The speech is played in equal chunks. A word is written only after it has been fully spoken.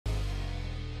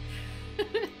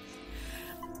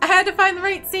had to find the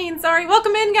right scene. Sorry.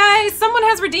 Welcome in, guys. Someone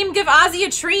has redeemed. Give Ozzy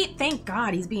a treat. Thank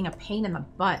God he's being a pain in the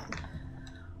butt.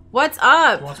 What's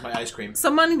up? Who wants my ice cream?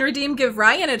 Someone redeemed. Give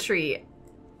Ryan a treat.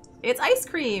 It's ice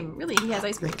cream. Really, he has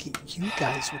ice cream. You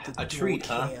guys with the a treat,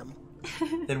 huh?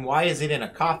 Then why is it in a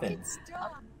coffin?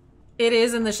 It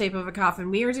is in the shape of a coffin.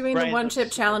 We are doing the one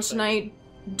chip challenge tonight.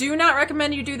 Do not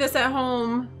recommend you do this at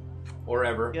home. Or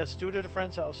ever. Yes, do it at a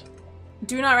friend's house.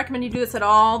 Do not recommend you do this at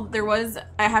all. There was,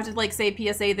 I have to like say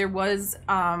PSA, there was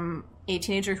a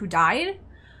teenager who died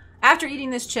after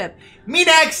eating this chip. Me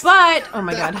next! But, oh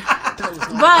my god.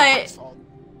 But,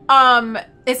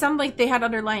 it sounded like they had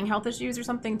underlying health issues or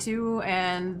something too,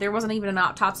 and there wasn't even an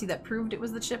autopsy that proved it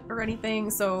was the chip or anything,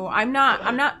 so I'm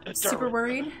not super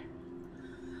worried.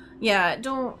 Yeah,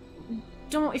 don't,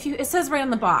 if you, it says right on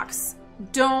the box,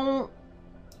 don't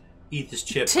eat this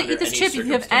chip. Eat this chip if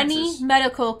you have any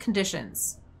medical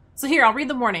conditions. So here, I'll read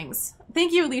the warnings.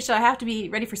 Thank you, Alicia. I have to be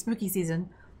ready for spooky season.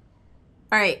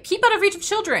 All right, keep out of reach of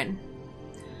children.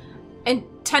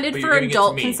 Intended for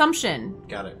adult consumption.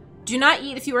 Got it. Do not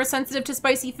eat if you are sensitive to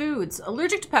spicy foods,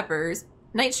 allergic to peppers,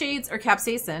 nightshades, or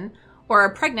capsaicin, or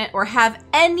are pregnant or have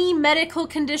any medical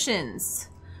conditions.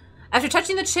 After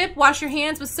touching the chip, wash your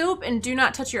hands with soap and do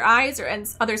not touch your eyes or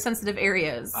other sensitive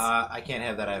areas. I can't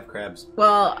have that. I have crabs.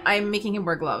 Well, I'm making him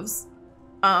wear gloves.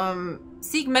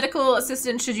 Seek medical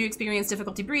assistance should you experience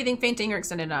difficulty breathing, fainting, or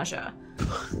extended nausea.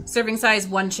 Serving size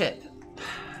 1 chip.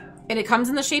 And it comes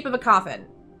in the shape of a coffin.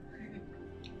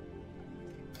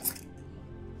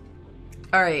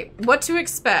 All right, what to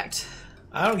expect?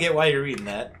 I don't get why you're reading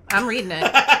that. I'm reading it.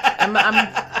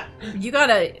 You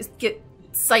gotta get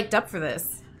psyched up for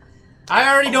this. I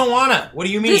already don't wanna. What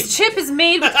do you mean? This chip is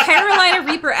made with Carolina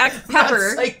Reaper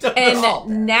pepper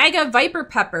and Naga Viper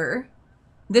pepper.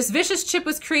 This vicious chip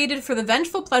was created for the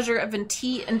vengeful pleasure of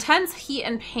intense heat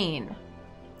and pain.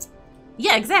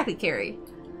 Yeah, exactly, Carrie.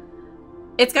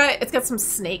 It's got some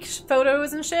snake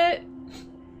photos and shit.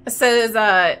 It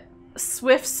says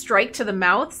swift strike to the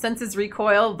mouth, senses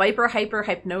recoil, viper hyper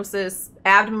hypnosis,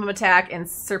 abdomen attack, and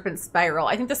serpent spiral.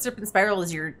 I think the serpent spiral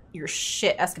is your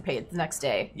shit escapade the next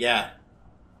day. Yeah.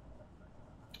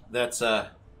 That's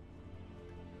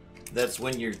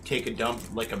when you take a dump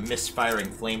like a misfiring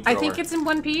flamethrower. I think it's in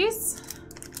one piece.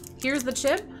 Here's the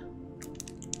chip.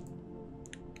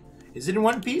 Is it in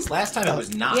one piece? Last time it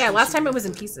was not. Yeah, last time it was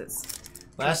in pieces.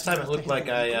 Last time it looked like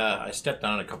I stepped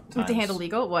on it a couple times. With the handle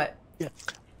legal? What? Yeah.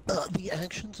 The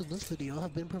actions in this video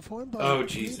have been performed by... Oh,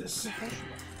 Jesus.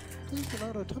 Please do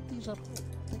not attempt these at home.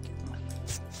 Thank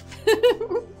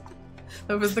you.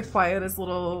 That was the quietest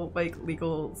little, like,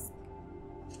 legal...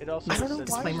 It also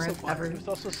disclaimer ever. It was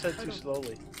also said too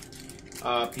slowly.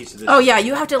 Piece of this. Oh yeah,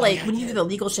 you have to like when you do the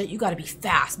legal shit, you gotta be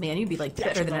fast, man. You'd be like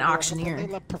better than an auctioneer.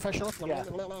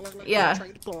 Yeah.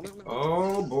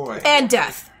 Oh boy. And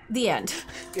death. The end.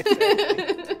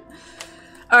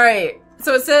 All right.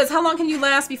 So it says, how long can you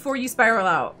last before you spiral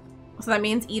out? So that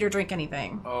means eat or drink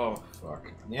anything. Oh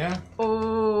fuck. Yeah.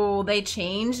 Oh, they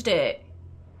changed it.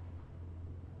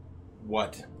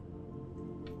 What?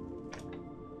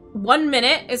 1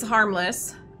 minute is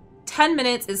harmless. 10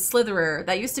 minutes is Slitherer.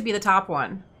 That used to be the top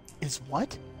one. Is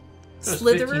what?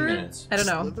 Slitherer? I don't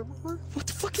know. Slitherer? What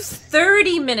the fuck is that?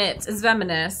 30 minutes is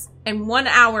Venomous, and 1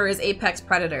 hour is Apex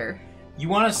Predator. You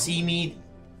want to see me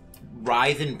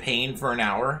writhe in pain for an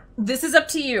hour? This is up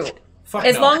to you. Fuck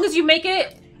as no. long as you make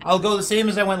it... I'll go the same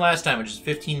as I went last time, which is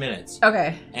 15 minutes.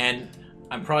 Okay. And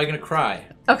I'm probably going to cry.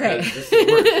 Okay.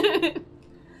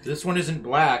 This one isn't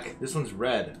black. This one's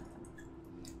red.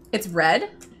 It's red?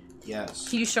 Yes.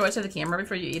 Can you show it to the camera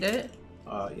before you eat it?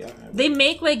 Yeah. They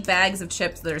make like bags of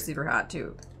chips that are super hot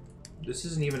too. This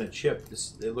isn't even a chip.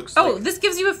 It looks. Oh, like... this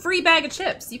gives you a free bag of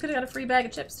chips. You could have got a free bag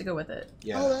of chips to go with it.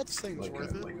 Yeah. Oh, that seems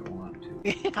worth it. Like I want to.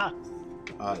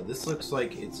 Yeah. This looks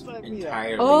like it's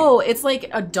entirely. Oh, it's like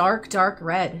a dark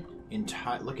red.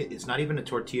 Look at it's not even a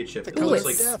tortilla chip. Ooh, looks it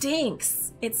like...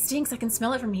 stinks. It stinks. I can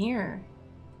smell it from here.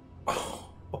 Oh.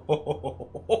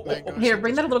 Here,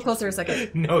 bring that a little closer a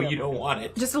second. No, you don't want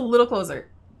it. Just a little closer.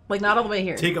 Like, not all the way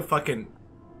here. Take a fucking...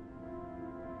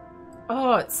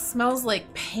 Oh, it smells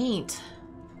like paint.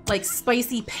 Like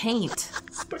spicy paint.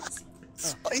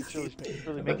 Spicy paint.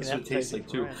 Really That's what it tastes like,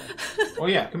 too. Oh,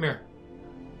 yeah, come here.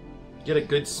 Get a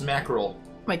good smack roll.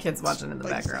 My kid's watching in the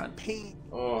background. Paint.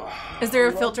 Oh. Is there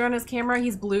a filter on his camera?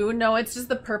 He's blue? No, it's just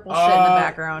the purple shit in the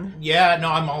background. Yeah, no,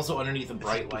 I'm also underneath a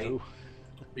bright light.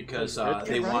 Because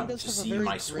they want to see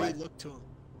my sweat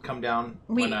come down.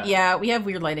 Yeah, we have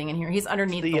weird lighting in here. He's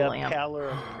underneath the lamp.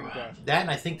 That, and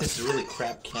I think this is a really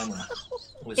crap camera.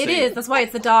 It is. That's why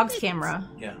it's the dog's camera.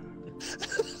 Yeah.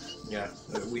 Yeah,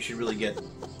 we should really get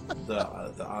the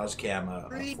Ozcam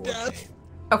 4K.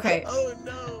 Okay. Oh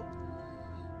no.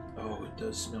 Oh, it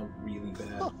does smell really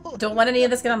bad. Don't let any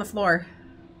of this get on the floor.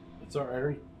 It's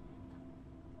alright.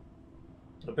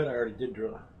 I bet I already did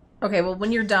drill. Okay, well,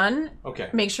 when you're done,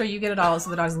 make sure you get it all so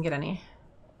the dog doesn't get any.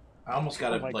 I almost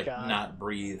gotta not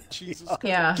breathe. Jesus.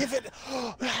 Yeah. Give it.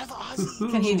 Have Ozzy.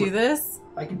 Can he do this?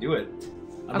 I can do it.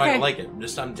 I'm not gonna like it.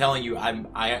 I'm telling you,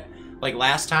 I like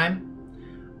last time.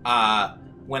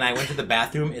 When I went to the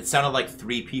bathroom, it sounded like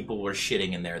 3 people were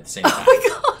shitting in there at the same time. Oh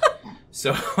my god!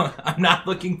 So I'm not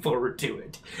looking forward to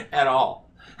it at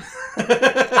all.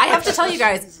 I have to tell you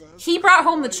guys, he brought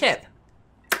home the chip.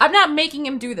 I'm not making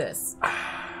him do this.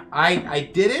 I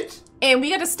did it. And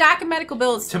we got a stack of medical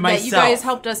bills to myself. That you guys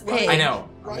helped us pay. I know.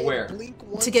 I'm aware.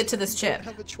 To get to this chip.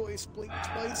 Have a choice. Blink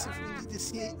twice if we need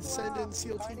to send in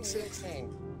SEAL Team 6.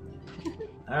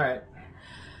 All right.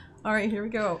 All right, here we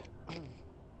go.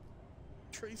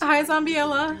 Tracy, Hi,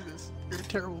 Zombiella. You're a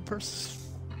terrible person.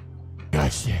 Well,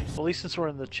 at least since we're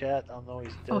in the chat, I'll know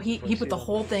he's dead. Oh, he put the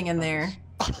whole thing in there.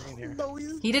 No,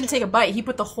 He didn't take a bite. He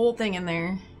put the whole thing in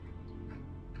there.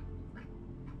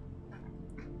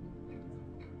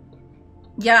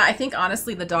 Yeah, I think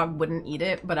honestly the dog wouldn't eat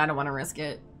it, but I don't want to risk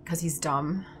it because he's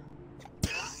dumb.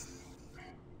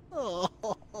 Oh,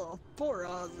 poor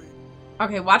Ozzy.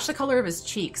 Okay, watch the color of his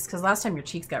cheeks because last time your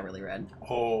cheeks got really red.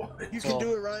 Oh, You can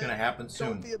do it, Ryan. it's gonna happen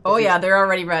soon. Oh yeah, they're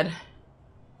already red.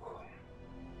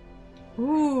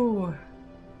 Ooh.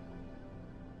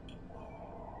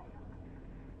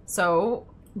 So,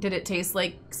 did it taste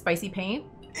like spicy paint?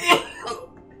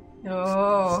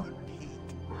 Oh.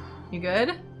 You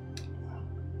good?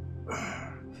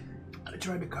 I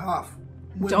tried to cough.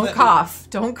 Don't cough.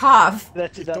 Don't cough.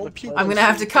 That did not Don't look puke. I'm pleasant. gonna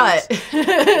have to cut.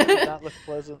 That did not look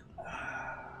pleasant.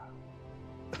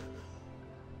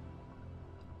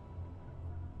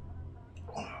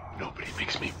 Nobody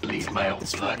makes me bleed my own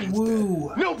blood.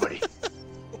 Woo. Nobody.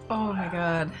 Oh my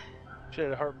god. Should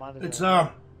have heart monitor.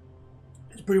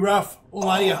 It's pretty rough. Won't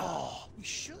lie to you. Oh, we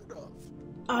should have.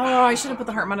 Oh, I should have put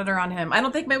the heart monitor on him. I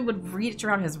don't think maybe would reach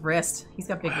around his wrist. He's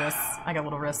got big wrists. I got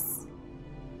little wrists.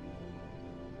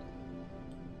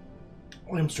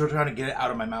 I'm still trying to get it out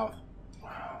of my mouth.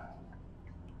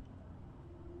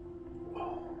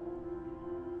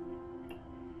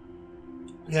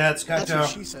 Yeah, it's got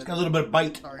a little bit of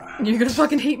bite. Sorry. You're gonna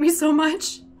fucking hate me so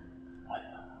much.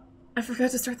 I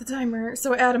forgot to start the timer,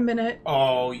 so add a minute.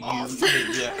 Oh, you dick.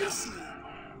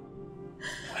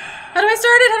 How do I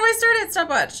start it? How do I start it?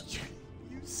 Stopwatch.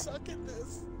 You suck at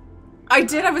this. I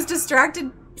did. I was distracted.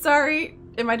 Sorry.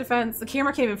 In my defense, the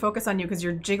camera can't even focus on you because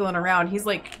you're jiggling around.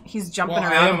 He's jumping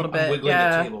around a little bit. I'm wiggling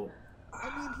the table.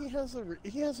 I mean,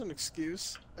 he has an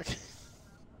excuse. Well,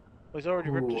 he's already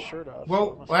ripped his shirt off.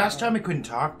 Well, so last time I couldn't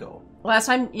talk though. Last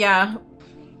time, yeah.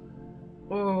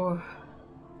 Oh,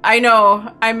 I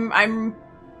know. I'm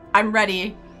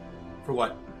ready For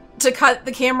what? to cut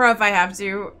the camera if I have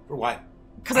to. For what?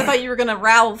 Because I thought you were gonna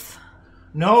Ralph.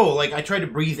 No, like I tried to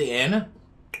breathe in,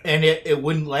 and it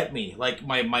wouldn't let me. Like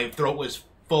my throat was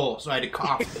full, so I had to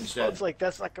cough instead. it's like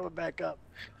that's not coming back up.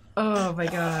 Oh my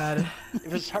god.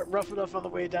 If it's rough enough on the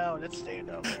way down, it's staying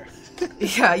down there.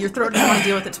 Yeah, your throat doesn't want to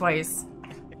deal with it twice.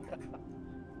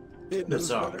 It This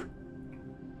knows better.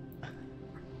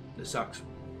 This sucks.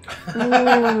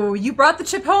 Ooh, you brought the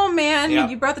chip home, man. Yeah.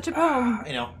 You brought the chip home.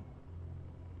 I know.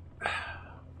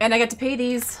 And I get to pay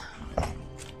these.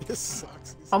 This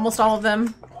sucks. Almost all of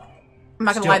them. I'm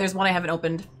not gonna Still. lie, there's one I haven't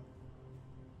opened.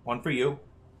 One for you.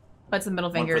 That's the middle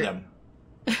One finger. for them.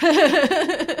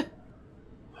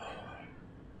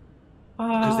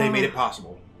 Oh. Because they made it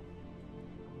possible.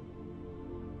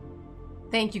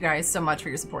 Thank you guys so much for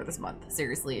your support this month.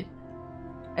 Seriously.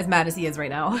 As mad as he is right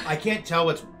now. I can't tell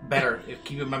what's better if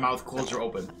keeping my mouth closed or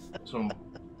open. So,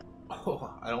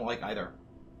 I don't like either.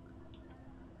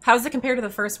 How does it compare to the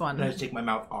first I one? just take my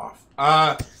mouth off.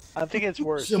 I think it's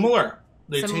worse. Similar.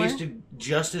 They Similar? tasted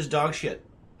just as dog shit.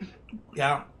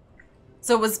 Yeah.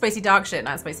 So it was spicy dog shit,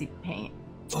 not spicy paint.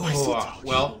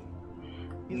 Well,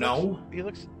 He no. looks- he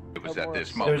looks. It was more- at this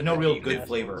There's moment no that real he good knew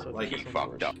flavor. So Like, he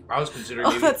fucked up. I was considering Oh,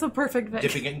 maybe that's so perfect, Vic.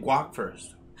 dipping it in guac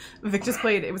first. Vic just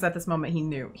played, it was at this moment he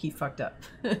knew he fucked up.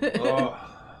 Oh,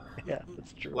 Yeah,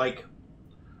 that's true. like,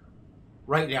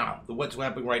 right now, what's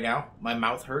happening right now, my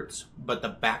mouth hurts, but the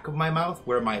back of my mouth,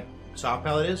 where my soft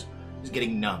palate is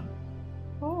getting numb.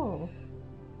 Oh.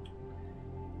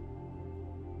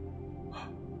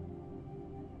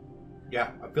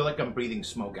 Yeah, I feel like I'm breathing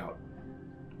smoke out.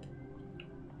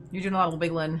 You're doing a lot of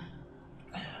wiggling.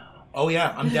 Oh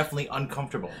yeah, I'm definitely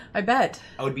uncomfortable. I bet.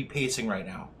 I would be pacing right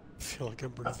now. I feel like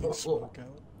I'm breathing smoke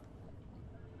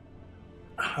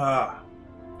out.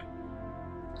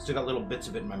 Still got little bits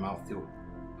of it in my mouth too.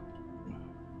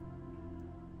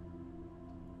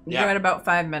 You're at about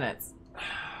 5 minutes.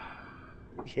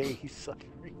 Yay, he's suffering.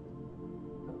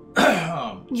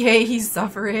 Yay, he's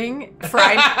suffering.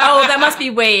 Fried. Oh, that must be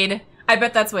Wade. I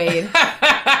bet that's Wade.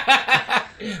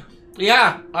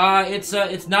 Yeah,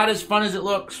 it's not as fun as it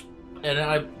looks, and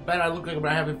I bet I look like I'm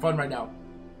not having fun right now.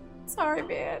 Sorry,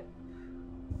 man.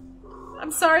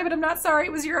 I'm sorry, but I'm not sorry.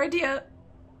 It was your idea.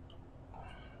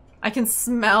 I can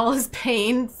smell his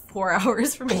pain 4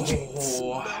 hours from now.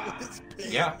 Oh,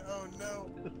 yeah. Oh no.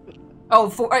 Oh,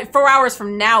 4 hours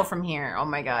from now from here. Oh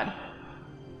my god.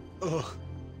 Ugh.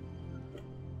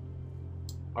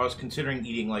 I was considering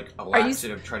eating like a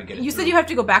laxative, try to get it. You through. said you have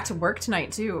to go back to work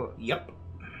tonight too. Yep.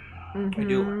 Mm-hmm. I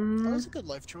do. That was a good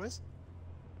life choice.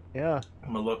 Yeah.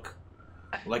 I'm gonna look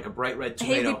like a bright red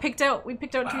tomato. Hey, we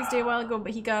picked out Tuesday a while ago,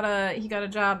 but he got a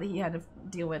job that he had to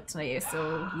deal with tonight,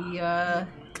 so he I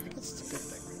guess it's a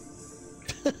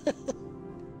good thing, right?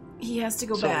 he has to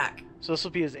go back. So this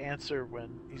will be his answer when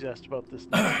he's asked about this.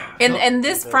 And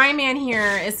this fry man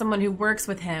here is someone who works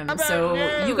with him, so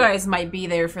you guys might be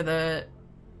there for the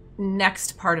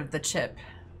next part of the chip.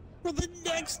 For the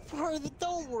next part of the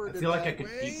don't worry. I feel like I could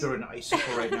eat through an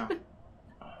icicle right now.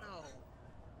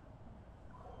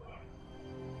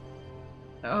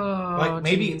 Oh, Like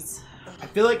maybe geez. I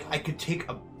feel like I could take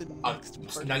a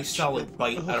nice solid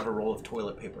bite out of a roll of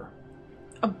toilet paper.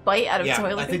 A bite out of Yeah,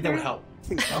 toilet I think that paper? would help. I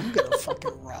think I'm gonna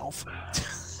fucking Ralph.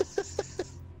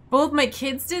 Both my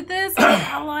kids did this.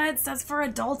 Ella, it says for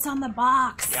adults on the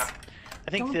box. Yeah.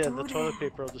 I think Don't the do toilet that.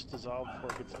 paper will just dissolve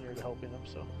before it gets near to helping them,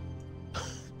 so.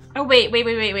 Oh, wait.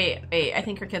 I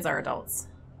think her kids are adults.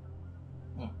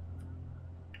 How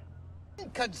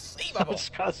Inconceivable.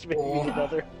 much cost to make me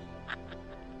another?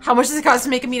 How much does it cost to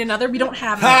make them eat another? We don't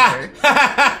have another.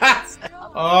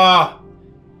 Oh,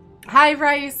 Hi,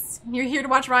 Rice. You're here to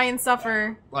watch Ryan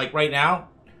suffer. like right now,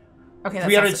 Okay, that's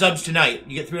 300 awesome. subs tonight.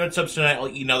 You get 300 subs tonight. I'll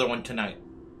eat another one tonight.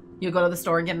 You go to the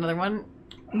store and get another one?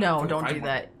 No, I'll don't find do one.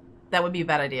 that. That would be a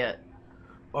bad idea.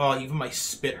 Oh, even my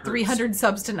spit hurts. 300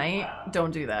 subs tonight?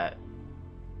 Don't do that.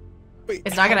 Wait,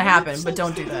 It's not gonna how many happen, but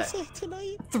don't do subs that. did I say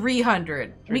tonight?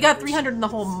 300. We got 300 in the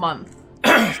whole month.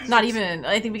 Not even.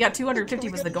 I think we got 250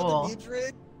 was the goal.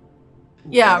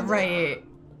 Yeah, right.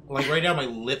 Like right now, my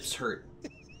lips hurt.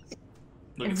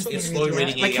 Look, It's it's weird, slowly yeah.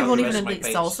 radiating My out kid the won't rest even of my eat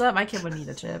face. salsa. My kid wouldn't eat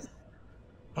a chip.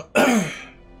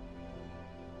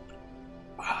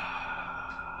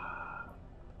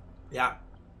 Yeah,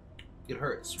 it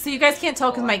hurts. So you guys can't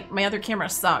tell because my other camera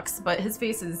sucks, but his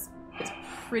face is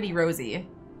pretty rosy.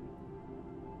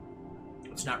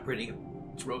 It's not pretty.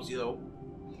 It's rosy though.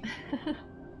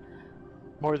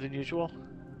 More than usual?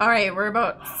 Alright, we're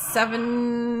about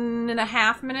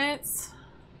 7.5 minutes.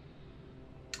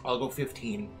 I'll go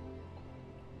 15.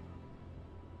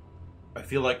 I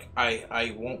feel like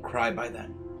I won't cry by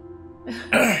then.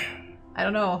 I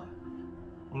don't know.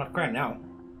 I'm not crying now.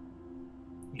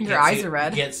 You Your can't eyes see are it-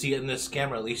 red. You can't see it in this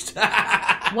camera, at least.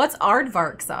 What's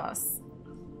aardvark sauce?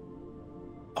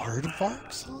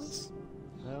 Aardvark sauce?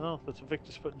 I don't know. That's what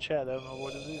Victor's put in chat. I don't know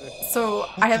what it is either. So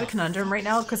I have a conundrum right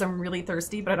now because I'm really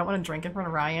thirsty, but I don't want to drink in front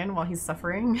of Ryan while he's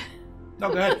suffering.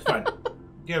 No, go ahead. It's fine.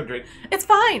 You have a drink. It's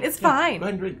fine. It's Yeah, fine. Go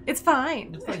ahead and drink. It's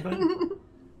fine. It's fine. Go ahead.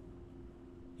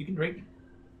 You can drink.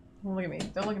 Don't look at me.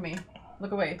 Don't look at me.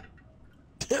 Look away.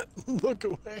 Look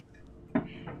away.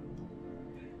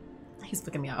 He's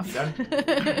flicking me off. You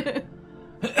done?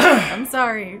 I'm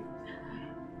sorry.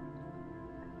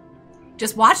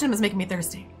 Just watching him is making me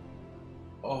thirsty.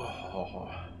 Oh.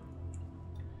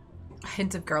 A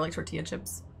hint of garlic tortilla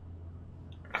chips.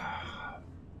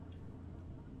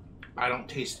 I don't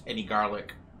taste any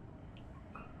garlic.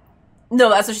 No,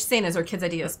 that's what she's saying is her kid's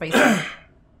idea is spicy.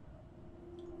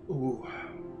 Ooh.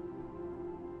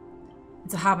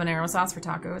 It's a habanero sauce for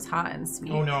tacos, hot and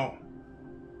sweet. Oh no.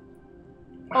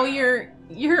 Oh, your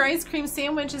ice cream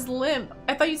sandwich is limp.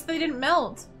 I thought you said they didn't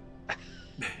melt.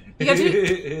 You got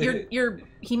to,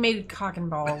 he made cock and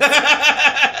balls.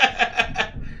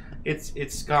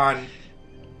 It's gone.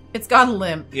 It's gone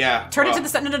limp. Yeah. Turn it to the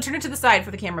side. No, turn it to the side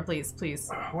for the camera, please.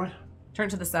 What? Turn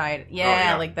it to the side. Yeah,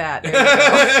 yeah. like that.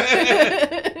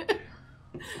 There you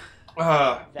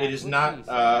go. It is not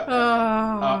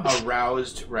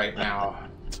aroused right now.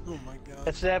 Oh my god.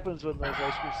 That's what happens when those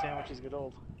ice cream sandwiches get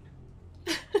old.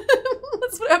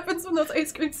 That's what happens when those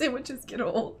ice cream sandwiches get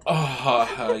old.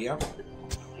 Yep.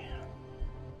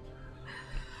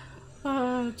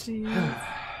 Oh, jeez.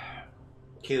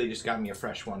 Kaylee just got me a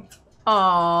fresh one.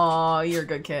 Oh, you're a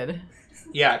good kid.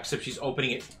 Yeah, except she's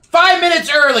opening it 5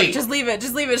 minutes early! Just leave it.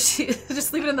 Just leave it.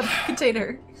 Just leave it in the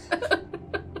container.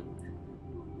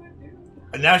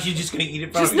 And now she's just gonna eat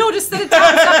it from Just me. no, just set it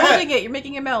down. Stop holding it. You're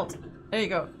making it melt. There you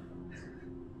go.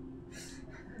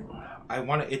 I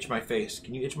want to itch my face.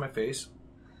 Can you itch my face?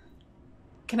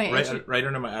 Can I itch it? Right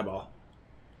under my eyeball.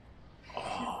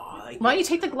 Oh, Why don't you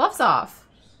take the gloves off?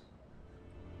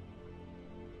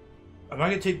 I'm not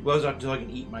gonna take the gloves off until I can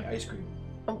eat my ice cream.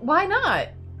 Why not?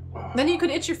 Then you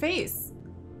could itch your face.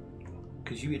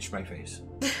 Because you itched my face.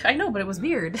 I know, but it was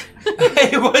weird.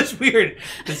 It was weird.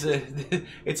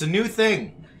 It's a new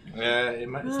thing.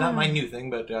 It's not my new thing,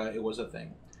 but it was a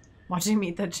thing. Watching him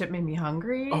eat that chip made me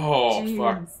hungry. Oh, Jeez.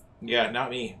 fuck. Yeah, not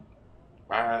me.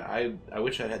 I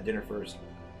wish I'd had dinner first.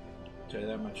 I'll tell you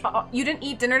that much. You didn't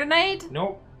eat dinner tonight?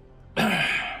 Nope.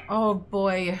 Oh,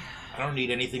 boy. I don't need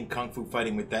anything kung fu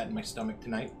fighting with that in my stomach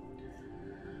tonight.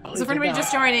 So for anybody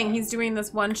just joining, he's doing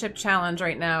this one chip challenge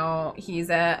right now. He's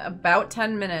at about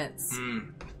 10 minutes.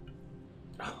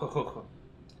 Oh.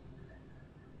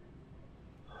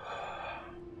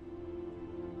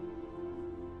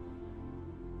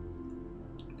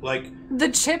 Like, the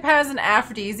chip has an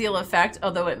aphrodisiac effect,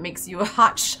 although it makes you a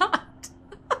hot shot.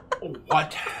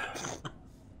 What?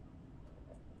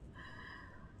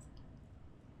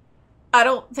 I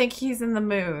don't think he's in the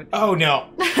mood. Oh, no.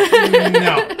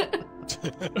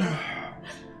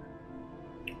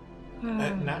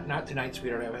 No. Not tonight,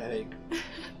 sweetheart. I have a headache.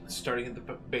 It's starting at the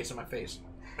base of my face.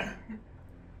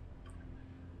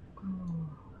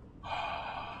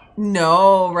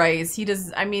 No, Rice. He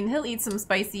does. I mean, he'll eat some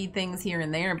spicy things here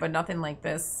and there, but nothing like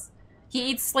this. He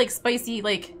eats like spicy,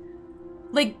 like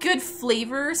good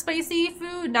flavor spicy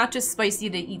food, not just spicy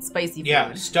to eat spicy food.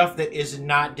 Yeah, stuff that is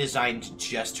not designed to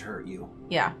just hurt you.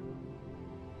 Yeah.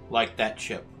 Like that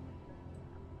chip.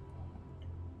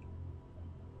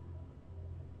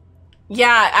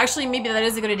 Yeah, actually, maybe that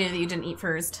is a good idea that you didn't eat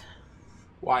first.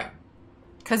 Why?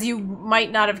 Because you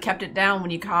might not have kept it down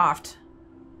when you coughed.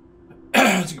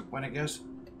 That's a good point, I guess.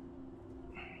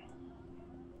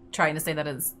 Trying to say that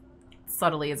as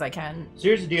subtly as I can. So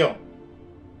here's the deal.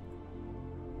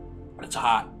 It's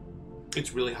hot.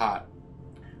 It's really hot.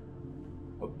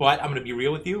 But I'm going to be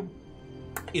real with you.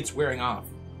 It's wearing off.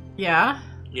 Yeah?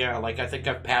 Yeah, like I think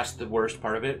I've passed the worst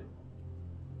part of it.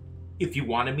 If you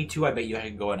wanted me to, I bet you I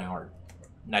could go an hour.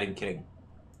 Not even kidding.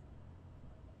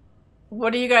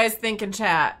 What do you guys think in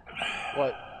chat?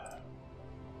 What?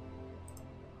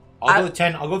 I'll go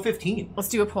 10. I'll go 15. Let's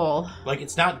do a poll. Like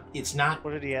it's not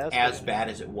What did he ask? as bad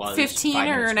as it was. 15 5 or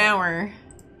minutes an ago. hour?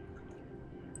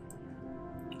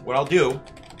 What I'll do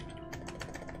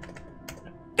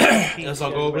is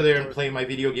I'll go over there and play my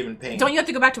video game in pain. Don't you have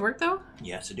to go back to work, though?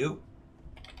 Yes, I do.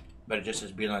 But it just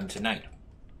has been on tonight.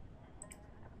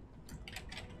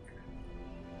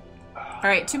 All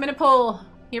right, 2-minute poll.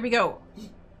 Here we go.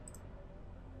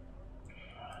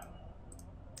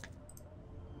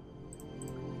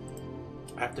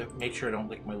 I have to make sure I don't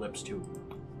lick my lips too.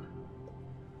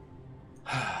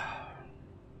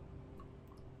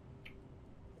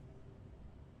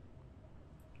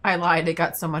 I lied. It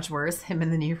got so much worse. Him in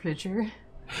the near future.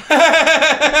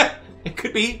 It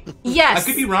could be. Yes. I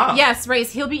could be wrong. Yes,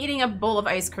 Race. He'll be eating a bowl of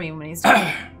ice cream when he's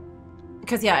done.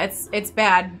 Because yeah, it's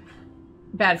bad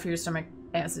for your stomach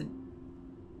acid.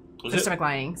 Was The it? stomach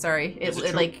lining. Sorry, Is it it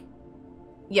true? like.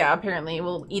 Yeah, apparently it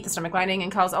will eat the stomach lining and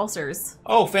cause ulcers.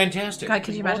 Oh, fantastic. God,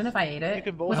 could you imagine if I ate You it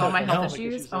can both with all my have health stomach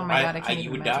issues? issues Oh then. my God, I can't you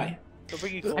even would imagine. die. They'll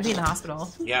bring you I'd be in closer. the hospital.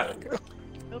 Yeah.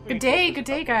 They'll bring Good you day,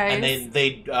 closer. guys. And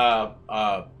they'd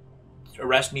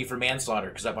arrest me for manslaughter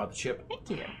because I bought the chip. Thank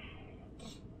you.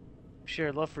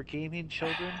 Share love for gaming,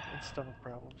 children, and stomach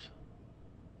problems.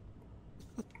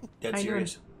 Dead How you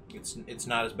serious. It's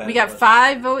not as bad. We as it got was.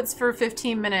 5 votes for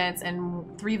 15 minutes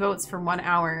and 3 votes for 1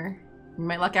 hour. You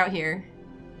might luck out here.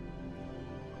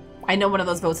 I know one of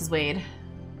those votes is Wade.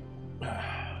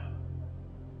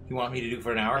 You want me to do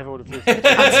for an hour? I voted for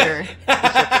I'm sure.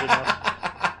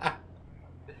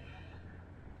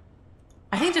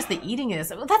 I I think just the eating is.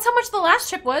 That's how much the last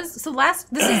chip was. So this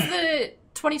is the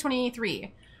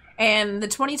 2023. And the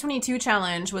 2022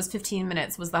 challenge was 15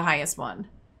 minutes, was the highest one.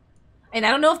 And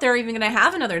I don't know if they're even going to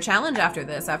have another challenge after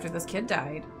this kid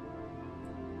died.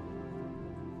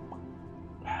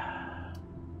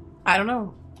 I don't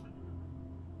know.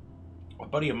 A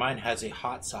buddy of mine has a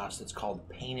hot sauce that's called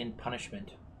Pain and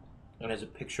Punishment. And has a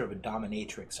picture of a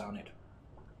dominatrix on it.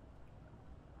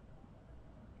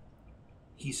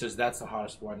 He says that's the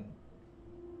hottest one.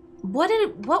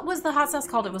 What was the hot sauce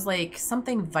called? It was like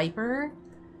something Viper.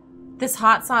 This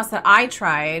hot sauce that I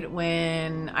tried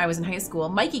when I was in high school.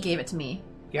 Mikey gave it to me.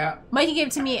 Yeah. Mikey gave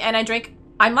it to me, and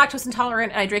I'm lactose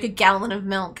intolerant, and I drank a gallon of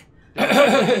milk.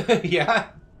 Yeah.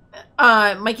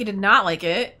 Mikey did not like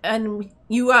it, and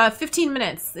 15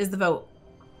 minutes is the vote.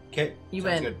 Okay. You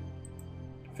Sounds win. Good.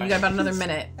 You got about another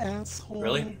minute. Asshole.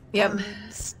 Really? Yep.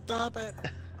 Stop it.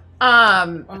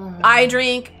 I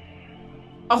drank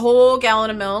a whole gallon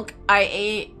of milk. I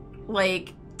ate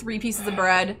like 3 pieces of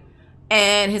bread,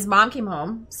 and his mom came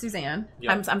home, Suzanne.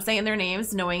 Yep. I'm saying their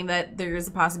names, knowing that there's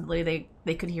a possibility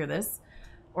they could hear this,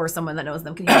 or someone that knows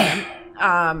them could hear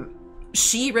them.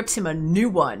 She ripped him a new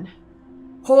one.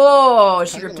 Oh,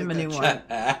 she ripped him a new one.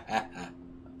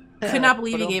 Could not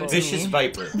believe he gave it to me. Vicious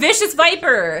Viper. Vicious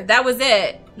Viper. That was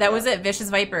it. That was it. Vicious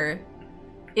Viper.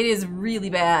 It is really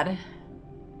bad.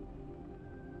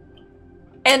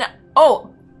 And,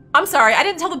 oh, I'm sorry. I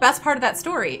didn't tell the best part of that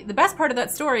story. The best part of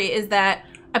that story is that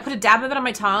I put a dab of it on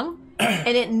my tongue,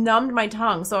 and it numbed my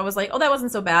tongue. So I was like, oh, that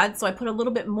wasn't so bad. So I put a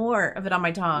little bit more of it on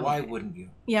my tongue. Why wouldn't you?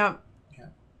 Yeah.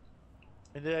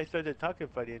 And then I started talking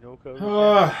funny, and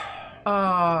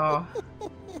Oh.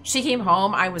 She came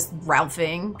home. I was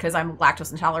Ralphing because I'm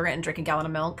lactose intolerant and drink a gallon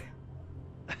of milk.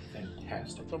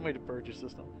 Fantastic. Some way to purge your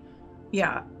system.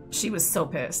 Yeah. She was so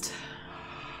pissed.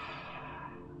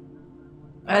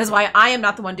 That is why I am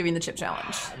not the one doing the chip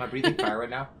challenge. Am I breathing fire right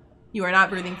now? You are not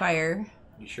breathing fire.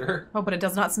 You sure? Oh, but it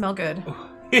does not smell good.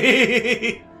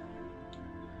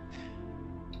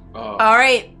 Oh. All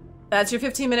right. That's your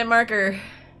 15-minute marker.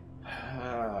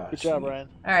 Good job, Ryan.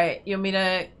 All right. You want me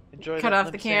to Enjoy cut that off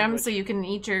the limp cam sandwich. so you can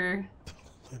eat your...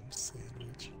 Limp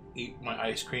sandwich. Eat my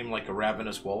ice cream like a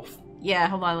ravenous wolf. Yeah,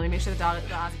 hold on. Let me make sure the Ozzy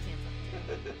cam's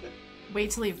up.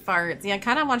 Wait till he farts. Yeah, I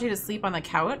kind of want you to sleep on the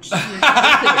couch. Go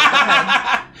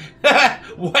ahead.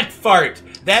 What fart?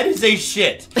 That is a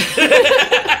shit.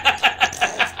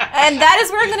 And that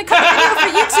is where I'm going to cut the video for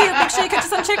YouTube. Make sure you catch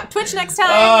us on Twitch next time.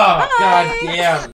 Oh, Bye. god damn.